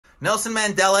Nelson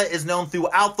Mandela is known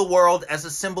throughout the world as a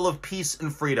symbol of peace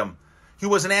and freedom. He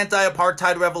was an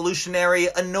anti-apartheid revolutionary,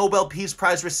 a Nobel Peace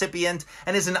Prize recipient,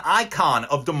 and is an icon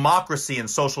of democracy and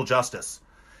social justice.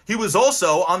 He was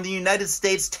also on the United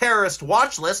States terrorist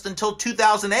watch list until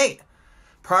 2008.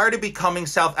 Prior to becoming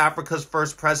South Africa's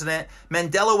first president,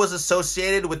 Mandela was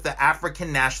associated with the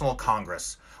African National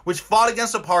Congress, which fought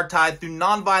against apartheid through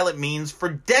nonviolent means for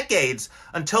decades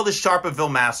until the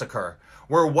Sharpeville massacre,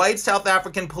 where white South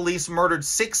African police murdered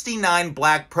 69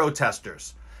 black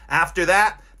protesters. After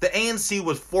that, the ANC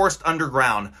was forced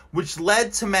underground, which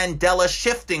led to Mandela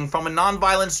shifting from a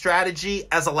nonviolent strategy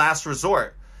as a last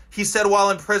resort. He said while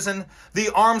in prison, "The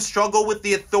armed struggle with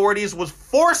the authorities was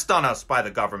forced on us by the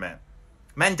government."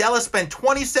 Mandela spent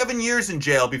 27 years in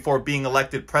jail before being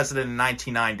elected president in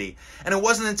 1990, and it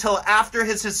wasn't until after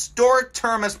his historic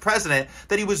term as president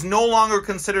that he was no longer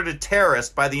considered a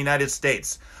terrorist by the United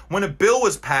States, when a bill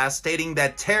was passed stating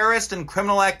that terrorist and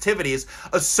criminal activities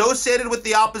associated with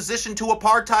the opposition to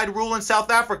apartheid rule in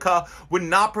South Africa would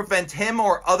not prevent him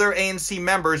or other ANC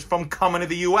members from coming to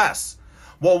the U.S.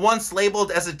 While once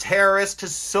labeled as a terrorist to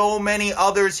so many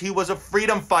others, he was a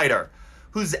freedom fighter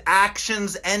whose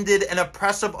actions ended an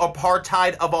oppressive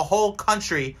apartheid of a whole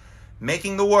country,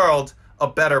 making the world a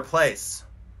better place.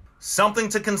 Something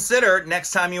to consider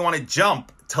next time you want to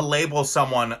jump to label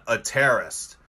someone a terrorist.